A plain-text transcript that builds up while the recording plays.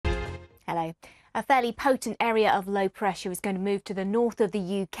Hello. A fairly potent area of low pressure is going to move to the north of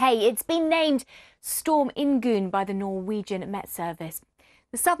the UK. It's been named Storm Ingunn by the Norwegian Met Service.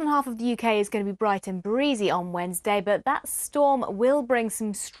 The southern half of the UK is going to be bright and breezy on Wednesday, but that storm will bring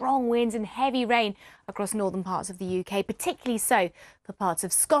some strong winds and heavy rain across northern parts of the UK, particularly so for parts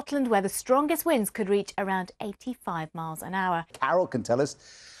of Scotland, where the strongest winds could reach around 85 miles an hour. Carol can tell us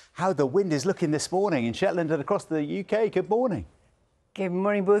how the wind is looking this morning in Shetland and across the UK. Good morning. Good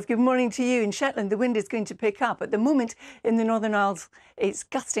morning, both. Good morning to you. In Shetland, the wind is going to pick up. At the moment, in the Northern Isles, it's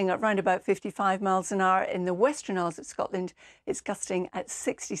gusting at around about 55 miles an hour. In the Western Isles of Scotland, it's gusting at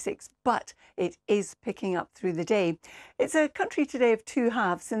 66, but it is picking up through the day. It's a country today of two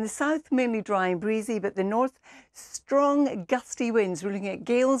halves. In the south, mainly dry and breezy, but the north, strong, gusty winds. We're looking at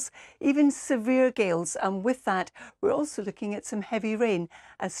gales, even severe gales. And with that, we're also looking at some heavy rain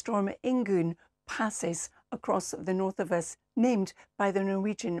as Storm Ingunn passes across the north of us, named by the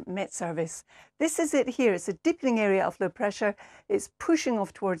Norwegian Met Service. This is it here. It's a deepening area of low pressure. It's pushing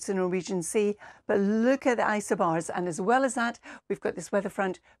off towards the Norwegian Sea, but look at the isobars. And as well as that, we've got this weather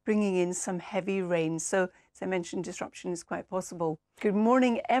front bringing in some heavy rain. So, as I mentioned, disruption is quite possible. Good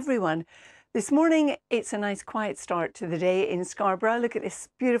morning, everyone. This morning, it's a nice quiet start to the day in Scarborough. Look at this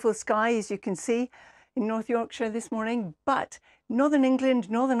beautiful sky, as you can see, in North Yorkshire this morning, but Northern England,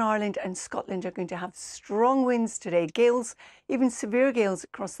 Northern Ireland and Scotland are going to have strong winds today. Gales, even severe gales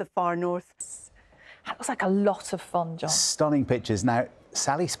across the far north. That looks like a lot of fun, John. Stunning pictures. Now,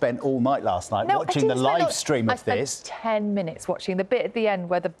 Sally spent all night last night watching the live stream of this. I spent 10 minutes watching the bit at the end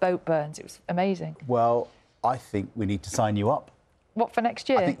where the boat burns. It was amazing. Well, I think we need to sign you up. What, for next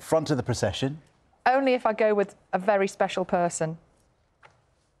year? I think front of the procession. Only if I go with a very special person.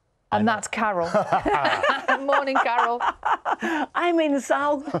 And that's Carol. Morning, Carol. I'm in,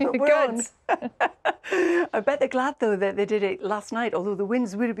 Sal. We're on. I bet they're glad, though, that they did it last night, although the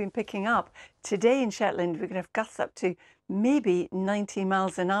winds would have been picking up. Today in Shetland, we're going to have gusts up to maybe 90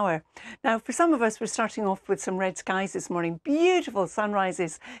 miles an hour. Now, for some of us, we're starting off with some red skies this morning. Beautiful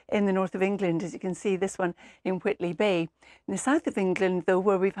sunrises in the north of England, as you can see this one in Whitley Bay. In the south of England, though,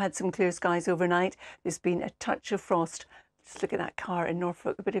 where we've had some clear skies overnight, there's been a touch of frost. Just look at that car in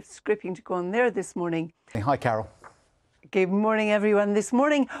Norfolk, a bit of scraping to go on there this morning. Hi, Carol. Good morning, everyone. This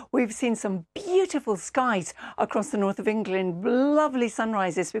morning, we've seen some beautiful skies across the north of England. Lovely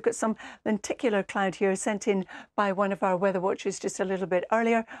sunrises. We've got some lenticular cloud here sent in by one of our weather watchers just a little bit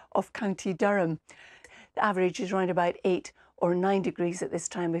earlier off County Durham. The average is around about 8 or 9 degrees at this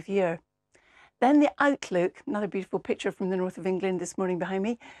time of year. Then the outlook, another beautiful picture from the north of England this morning behind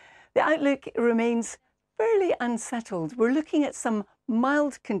me. The outlook remains fairly unsettled. We're looking at some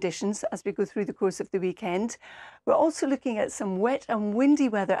mild conditions as we go through the course of the weekend. We're also looking at some wet and windy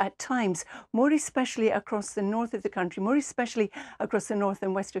weather at times, more especially across the north of the country, more especially across the north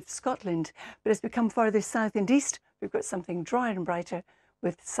and west of Scotland. But as we come further south and east, we've got something drier and brighter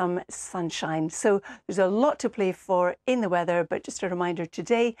with some sunshine. So there's a lot to play for in the weather, but just a reminder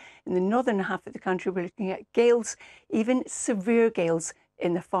today, in the northern half of the country, we're looking at gales, even severe gales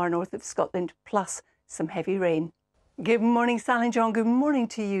in the far north of Scotland, plus some heavy rain. Good morning, Sal and John. Good morning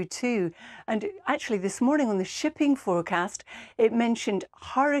to you too. And actually this morning on the shipping forecast, it mentioned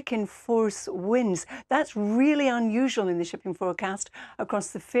hurricane force winds. That's really unusual in the shipping forecast across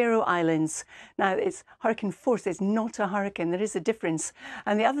the Faroe Islands. Now, it's hurricane force, it's not a hurricane. There is a difference.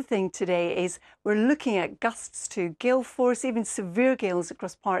 And the other thing today is we're looking at gusts to gale force, even severe gales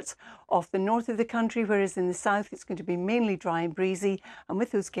across parts of the north of the country, whereas in the south, it's going to be mainly dry and breezy. And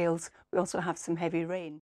with those gales, we also have some heavy rain.